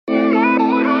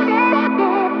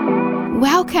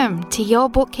Welcome to Your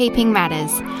Bookkeeping Matters.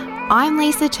 I'm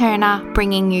Lisa Turner,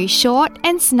 bringing you short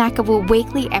and snackable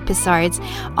weekly episodes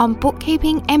on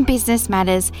bookkeeping and business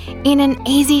matters in an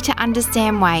easy to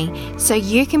understand way so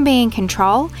you can be in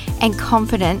control and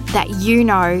confident that you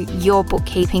know your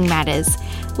bookkeeping matters.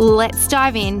 Let's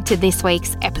dive into this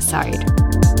week's episode.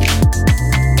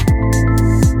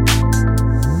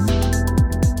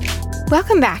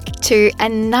 Welcome back to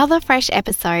another fresh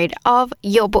episode of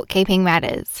Your Bookkeeping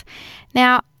Matters.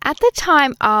 Now, at the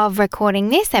time of recording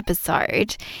this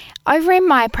episode, over in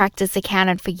My Practice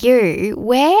Accounted For You,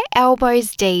 we're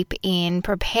elbows deep in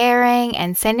preparing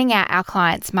and sending out our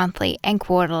clients' monthly and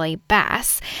quarterly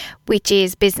BAS, which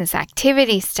is Business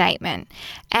Activity Statement.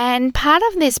 And part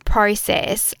of this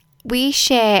process, we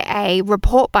share a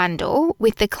report bundle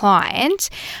with the client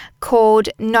called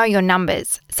Know Your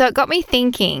Numbers. So it got me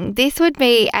thinking this would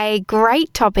be a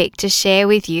great topic to share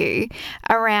with you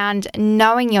around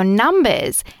knowing your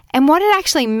numbers and what it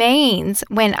actually means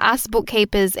when us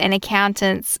bookkeepers and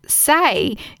accountants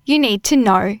say you need to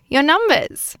know your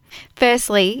numbers.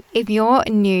 Firstly, if you're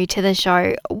new to the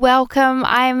show, welcome.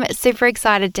 I'm super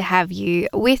excited to have you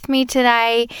with me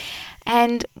today.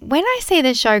 And when I see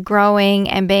the show growing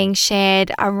and being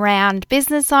shared around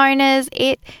business owners,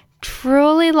 it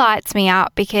truly lights me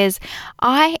up because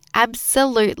I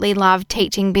absolutely love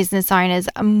teaching business owners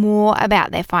more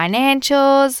about their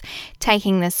financials,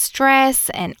 taking the stress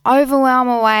and overwhelm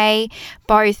away,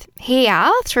 both here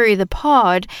through the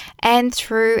pod and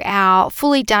through our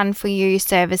fully done for you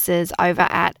services over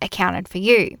at Accounted For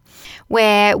You,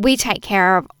 where we take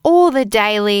care of all the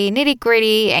daily nitty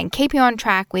gritty and keep you on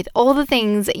track with all the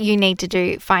things you need to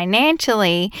do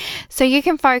financially so you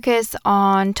can focus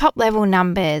on top level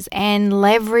numbers and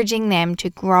leveraging them to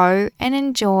grow and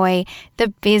enjoy the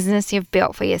business you've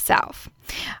built for yourself.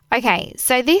 Okay,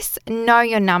 so this know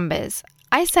your numbers.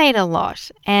 I say it a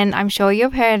lot, and I'm sure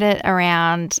you've heard it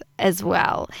around as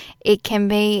well. It can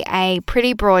be a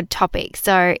pretty broad topic,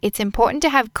 so it's important to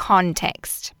have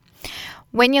context.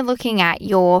 When you're looking at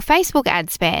your Facebook ad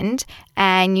spend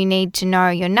and you need to know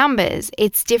your numbers,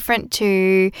 it's different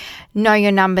to know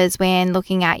your numbers when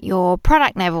looking at your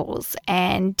product levels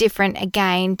and different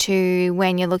again to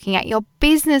when you're looking at your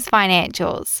business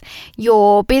financials,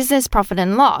 your business profit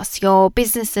and loss, your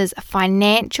business's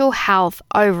financial health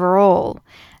overall.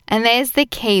 And there's the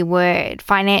key word,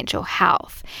 financial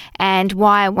health, and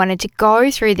why I wanted to go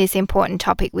through this important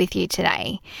topic with you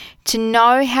today. To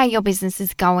know how your business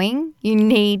is going, you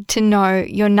need to know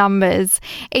your numbers.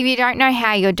 If you don't know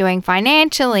how you're doing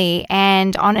financially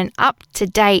and on an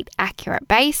up-to-date, accurate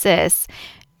basis,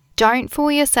 don't fool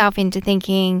yourself into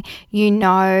thinking you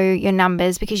know your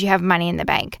numbers because you have money in the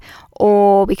bank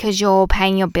or because you're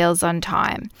paying your bills on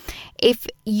time. If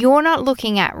you're not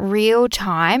looking at real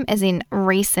time, as in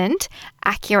recent,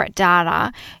 accurate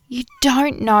data, you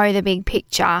don't know the big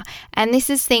picture. And this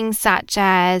is things such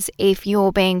as if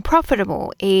you're being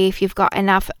profitable, if you've got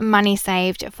enough money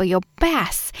saved for your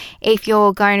BAS, if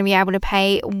you're going to be able to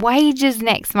pay wages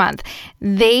next month.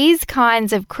 These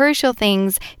kinds of crucial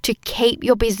things to keep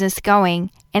your business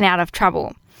going and out of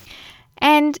trouble.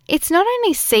 And it's not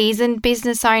only seasoned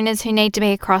business owners who need to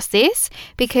be across this,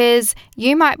 because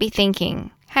you might be thinking,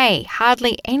 hey,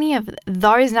 hardly any of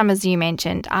those numbers you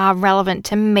mentioned are relevant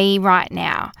to me right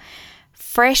now.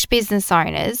 Fresh business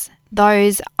owners,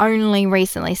 those only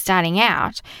recently starting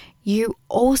out, you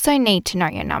also need to know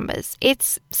your numbers.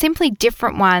 It's simply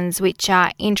different ones which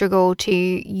are integral to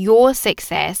your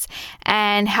success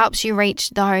and helps you reach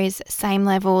those same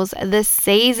levels the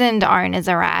seasoned owners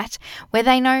are at, where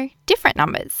they know different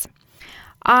numbers.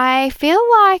 I feel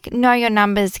like know your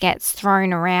numbers gets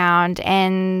thrown around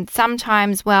and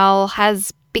sometimes,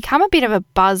 has become a bit of a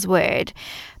buzzword.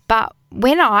 But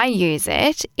when I use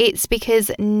it, it's because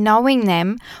knowing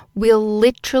them will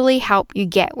literally help you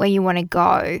get where you want to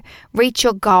go, reach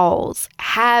your goals,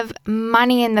 have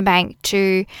money in the bank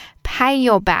to pay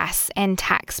your BAS and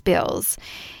tax bills,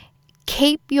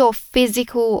 keep your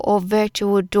physical or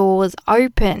virtual doors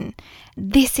open.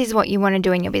 This is what you want to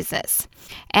do in your business.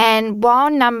 And while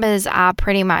numbers are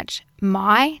pretty much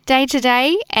my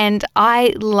day-to-day and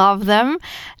I love them,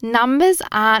 numbers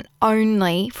aren't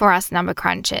only for us number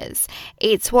crunchers.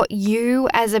 It's what you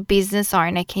as a business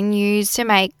owner can use to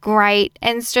make great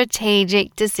and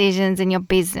strategic decisions in your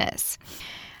business.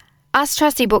 Us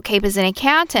trusty bookkeepers and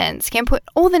accountants can put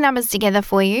all the numbers together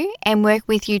for you and work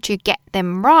with you to get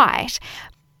them right.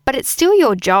 But it's still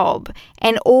your job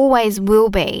and always will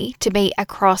be to be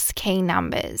across key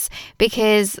numbers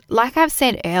because, like I've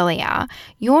said earlier,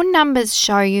 your numbers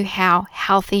show you how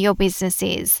healthy your business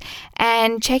is.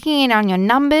 And checking in on your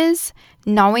numbers,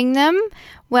 knowing them,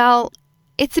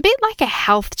 it's a bit like a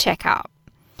health checkup.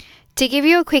 To give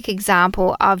you a quick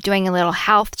example of doing a little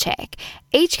health check,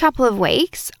 each couple of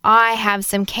weeks I have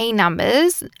some key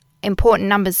numbers, important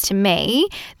numbers to me,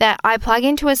 that I plug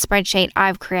into a spreadsheet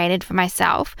I've created for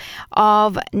myself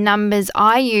of numbers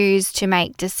I use to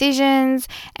make decisions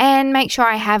and make sure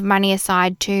I have money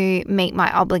aside to meet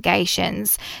my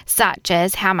obligations, such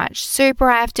as how much super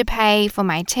I have to pay for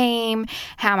my team,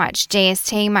 how much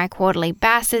GST my quarterly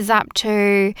BAS is up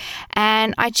to,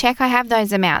 and I check I have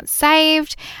those amounts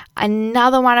saved.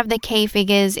 Another one of the key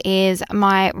figures is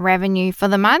my revenue for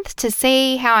the month to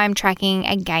see how I'm tracking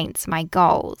against my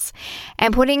goals.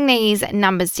 And putting these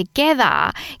numbers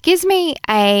together gives me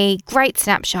a great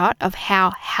snapshot of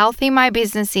how healthy my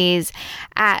business is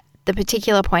at the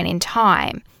particular point in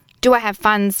time. Do I have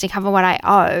funds to cover what I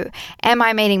owe? Am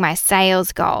I meeting my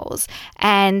sales goals?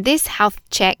 And this health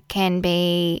check can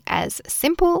be as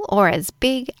simple or as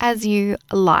big as you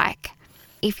like.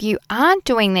 If you aren't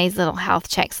doing these little health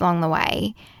checks along the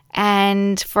way,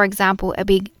 and for example, a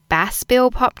big BAS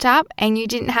bill popped up and you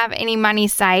didn't have any money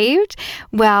saved,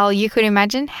 well, you could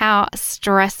imagine how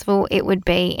stressful it would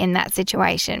be in that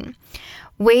situation.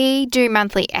 We do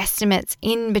monthly estimates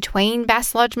in between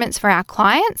BAS lodgements for our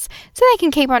clients so they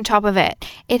can keep on top of it.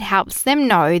 It helps them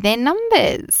know their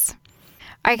numbers.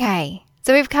 Okay,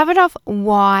 so we've covered off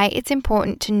why it's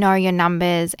important to know your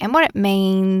numbers and what it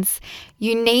means.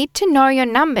 You need to know your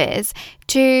numbers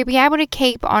to be able to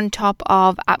keep on top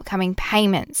of upcoming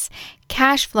payments,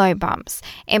 cash flow bumps,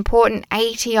 important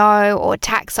ATO or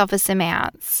tax office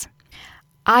amounts.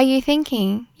 Are you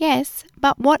thinking, yes,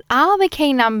 but what are the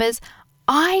key numbers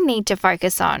I need to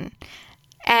focus on?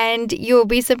 And you'll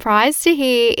be surprised to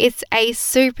hear it's a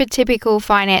super typical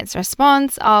finance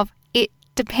response of it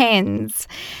depends.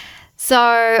 So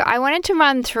I wanted to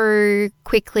run through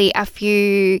quickly a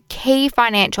few key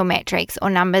financial metrics or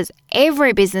numbers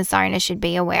every business owner should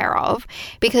be aware of,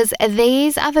 because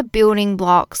these are the building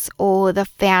blocks or the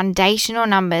foundational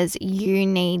numbers you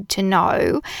need to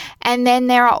know. And then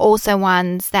there are also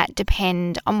ones that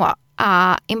depend on what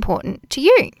are important to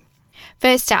you.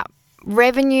 First up,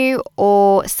 revenue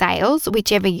or sales,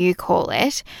 whichever you call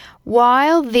it.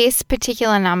 While this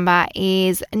particular number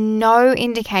is no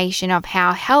indication of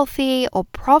how healthy or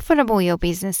profitable your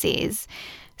business is,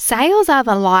 sales are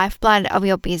the lifeblood of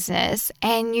your business,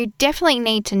 and you definitely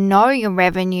need to know your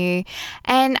revenue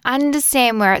and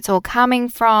understand where it's all coming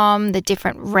from, the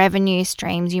different revenue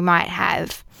streams you might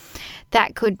have.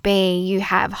 That could be you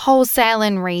have wholesale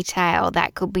and retail.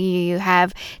 That could be you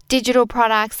have digital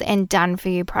products and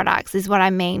done-for-you products is what I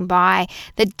mean by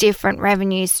the different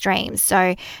revenue streams.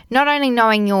 So not only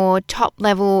knowing your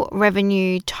top-level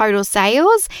revenue total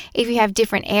sales, if you have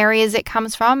different areas it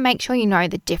comes from, make sure you know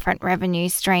the different revenue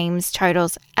streams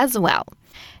totals as well.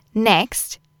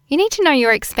 Next, you need to know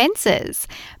your expenses,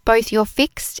 both your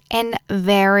fixed and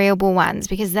variable ones,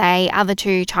 because they are the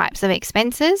two types of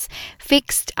expenses.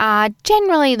 Fixed are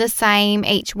generally the same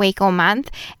each week or month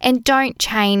and don't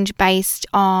change based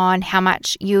on how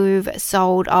much you've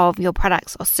sold of your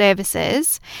products or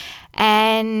services.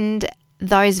 And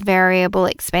those variable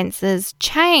expenses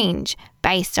change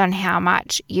based on how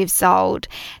much you've sold.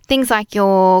 Things like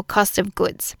your cost of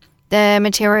goods, the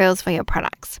materials for your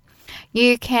products.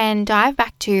 You can dive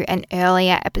back to an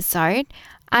earlier episode,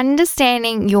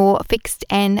 understanding your fixed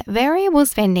and variable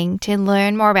spending, to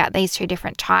learn more about these two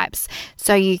different types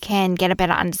so you can get a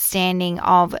better understanding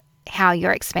of how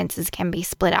your expenses can be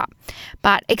split up.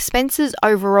 But expenses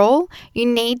overall, you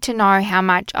need to know how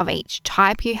much of each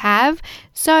type you have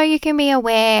so you can be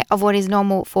aware of what is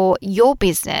normal for your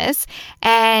business,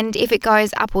 and if it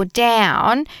goes up or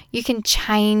down, you can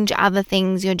change other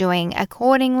things you're doing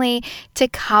accordingly to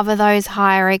cover those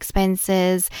higher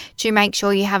expenses, to make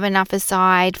sure you have enough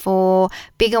aside for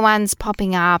bigger ones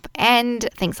popping up and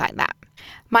things like that.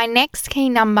 My next key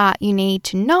number you need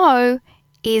to know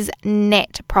is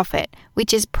net profit,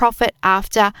 which is profit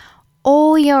after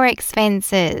all your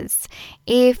expenses.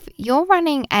 If you're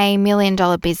running $1 million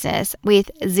business with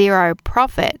zero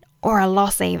profit or a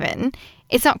loss even,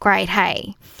 it's not great,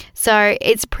 hey? So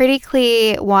it's pretty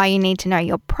clear why you need to know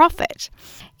your profit.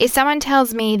 If someone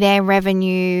tells me their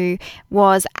revenue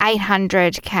was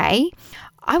 $800K,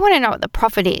 I want to know what the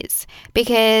profit is,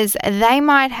 because they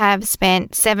might have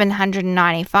spent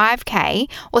 $795K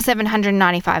or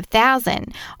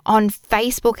 $795,000 on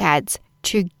Facebook ads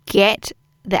to get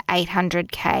the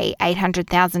 $800K,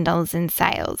 $800,000 in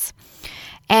sales.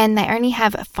 And they only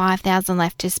have $5,000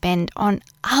 left to spend on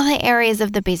other areas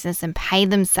of the business and pay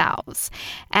themselves.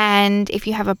 And if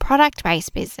you have a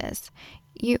product-based business,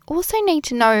 you also need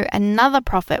to know another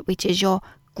profit, which is your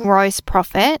gross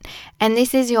profit, and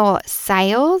this is your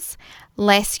sales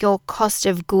less your cost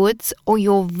of goods or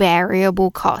your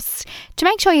variable costs, to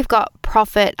make sure you've got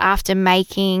profit after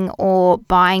making or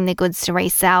buying the goods to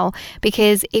resell.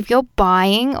 Because if you're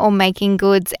buying or making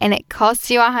goods and it costs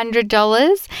you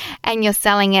 $100 and you're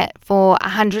selling it for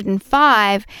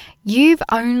 $105, you've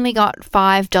only got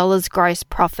 $5 gross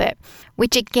profit,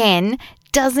 which again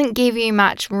doesn't give you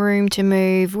much room to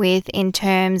move with in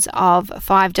terms of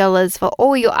 $5 for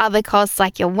all your other costs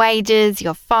like your wages,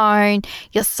 your phone,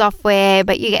 your software,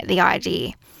 but you get the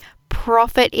idea.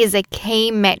 Profit is a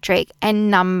key metric and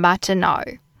number to know.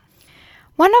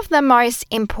 One of the most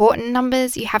important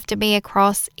numbers you have to be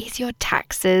across is your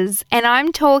taxes, and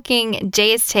I'm talking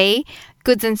GST,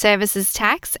 goods and services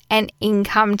tax, and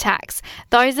income tax.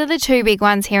 Those are the two big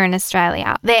ones here in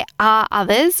Australia. There are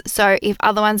others, so if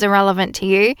other ones are relevant to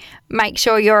you, make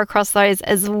sure you're across those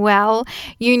as well.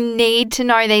 You need to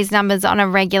know these numbers on a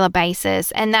regular basis,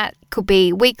 and that could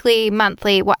be weekly,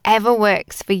 monthly, whatever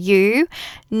works for you.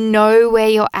 Know where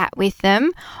you're at with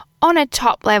them on a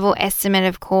top level estimate,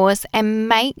 of course, and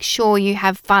make sure you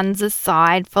have funds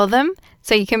aside for them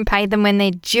so you can pay them when they're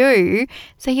due,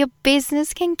 so your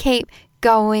business can keep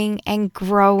going and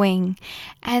growing.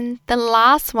 And the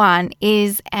last one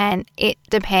is it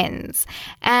depends.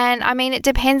 And I mean, it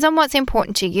depends on what's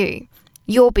important to you,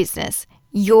 your business,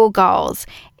 your goals.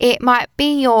 It might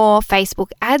be your Facebook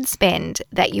ad spend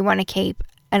that you want to keep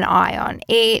an eye on.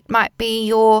 It might be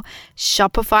your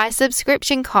Shopify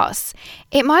subscription costs.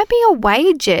 It might be your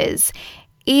wages.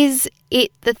 Is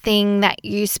it the thing that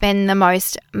you spend the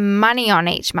most money on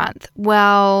each month?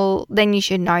 Well, then you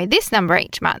should know this number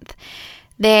each month.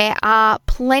 There are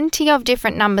plenty of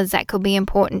different numbers that could be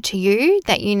important to you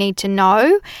that you need to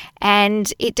know,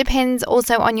 and it depends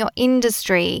also on your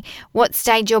industry, what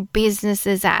stage your business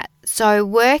is at. So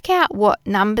work out what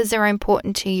numbers are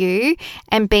important to you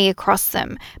and be across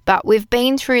them. But we've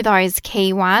been through those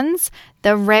key ones: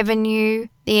 the revenue,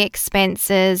 the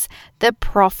expenses, the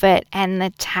profit, and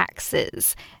the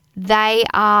taxes. They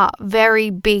are very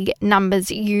big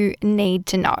numbers you need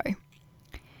to know.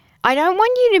 I don't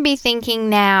want you to be thinking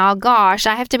now, gosh,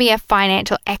 I have to be a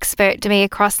financial expert to be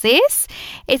across this.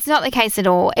 It's not the case at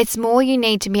all. It's more you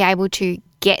need to be able to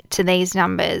get to these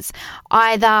numbers,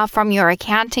 either from your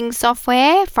accounting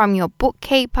software, from your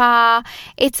bookkeeper.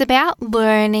 It's about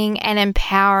learning and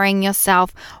empowering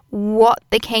yourself what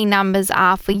the key numbers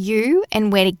are for you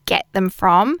and where to get them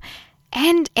from,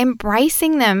 and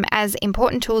embracing them as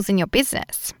important tools in your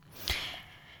business.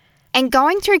 And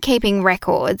going through keeping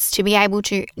records to be able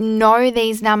to know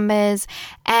these numbers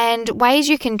and ways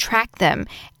you can track them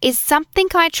is something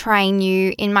I train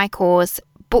you in my course,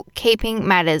 Bookkeeping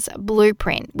Matters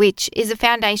Blueprint, which is a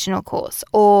foundational course,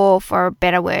 or for a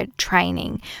better word,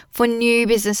 training for new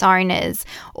business owners,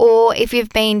 or if you've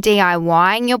been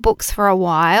DIYing your books for a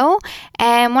while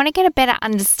and want to get a better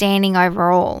understanding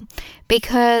overall.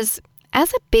 Because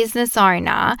as a business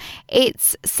owner,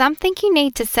 it's something you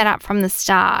need to set up from the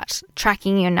start,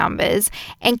 tracking your numbers,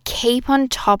 and keep on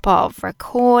top of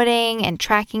recording and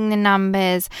tracking the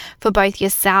numbers for both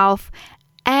yourself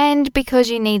and because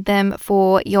you need them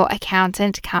for your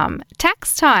accountant come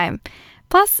tax time.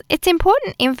 Plus, it's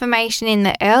important information in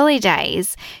the early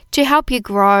days to help you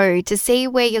grow, to see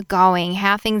where you're going,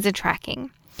 how things are tracking.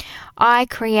 I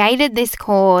created this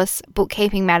course,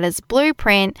 Bookkeeping Matters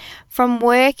Blueprint, from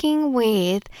working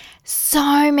with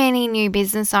so many new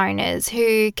business owners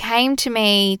who came to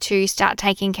me to start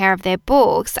taking care of their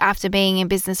books after being in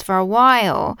business for a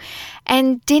while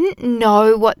and didn't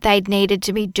know what they'd needed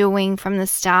to be doing from the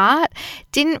start,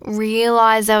 didn't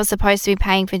realize they were supposed to be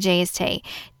paying for GST,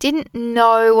 didn't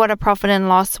know what a profit and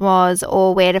loss was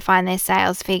or where to find their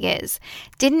sales figures,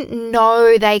 didn't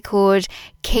know they could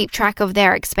keep track of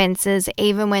their expenses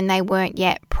even when they weren't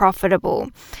yet profitable.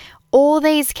 All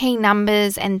these key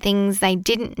numbers and things they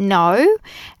didn't know,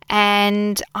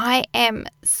 and I am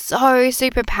so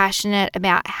super passionate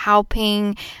about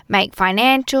helping make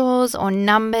financials or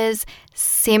numbers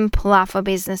simpler for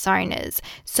business owners.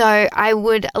 So I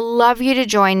would love you to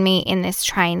join me in this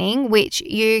training, which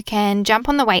you can jump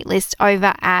on the waitlist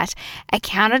over at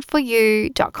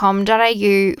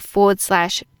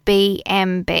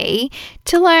accountedforyou.com.au/BMB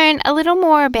to learn a little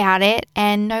more about it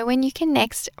and know when you can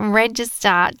next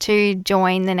register to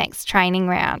join the next training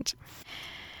round.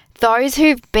 Those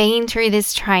who've been through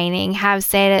this training have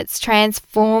said it's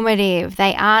transformative.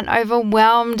 They aren't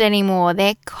overwhelmed anymore.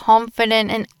 They're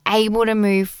confident and able to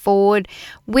move forward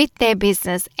with their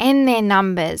business and their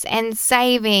numbers and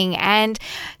saving and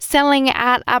selling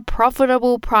at a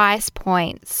profitable price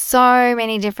point. So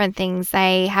many different things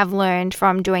they have learned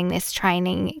from doing this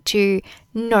training to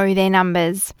know their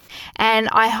numbers. And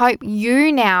I hope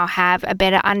you now have a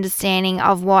better understanding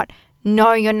of what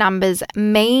know your numbers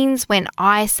means when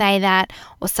I say that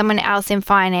or someone else in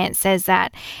finance says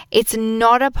that. It's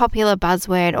not a popular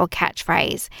buzzword or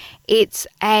catchphrase. It's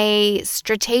a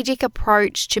strategic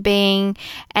approach to being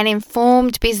an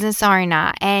informed business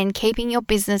owner and keeping your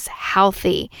business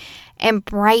healthy,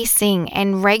 embracing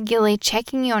and regularly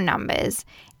checking your numbers.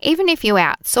 Even if you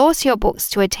outsource your books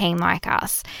to a team like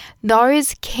us,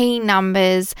 those key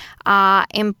numbers are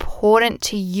important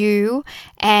to you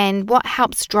and what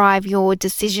helps drive your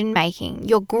decision making,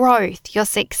 your growth, your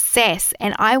success.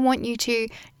 And I want you to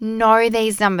know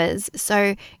these numbers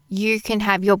so you can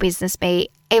have your business be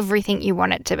everything you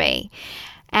want it to be.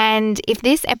 And if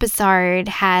this episode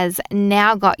has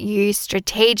now got you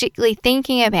strategically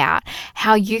thinking about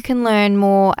how you can learn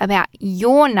more about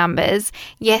your numbers,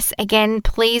 yes, again,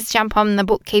 please jump on the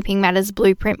Bookkeeping Matters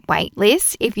Blueprint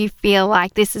waitlist if you feel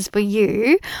like this is for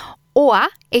you. Or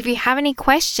if you have any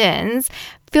questions,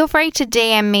 feel free to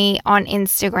DM me on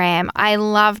Instagram. I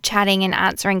love chatting and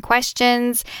answering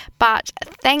questions. But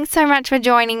thanks so much for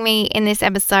joining me in this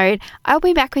episode. I'll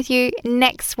be back with you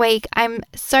next week. I'm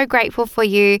so grateful for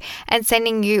you and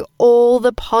sending you all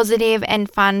the positive and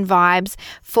fun vibes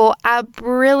for a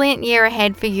brilliant year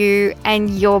ahead for you and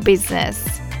your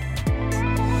business.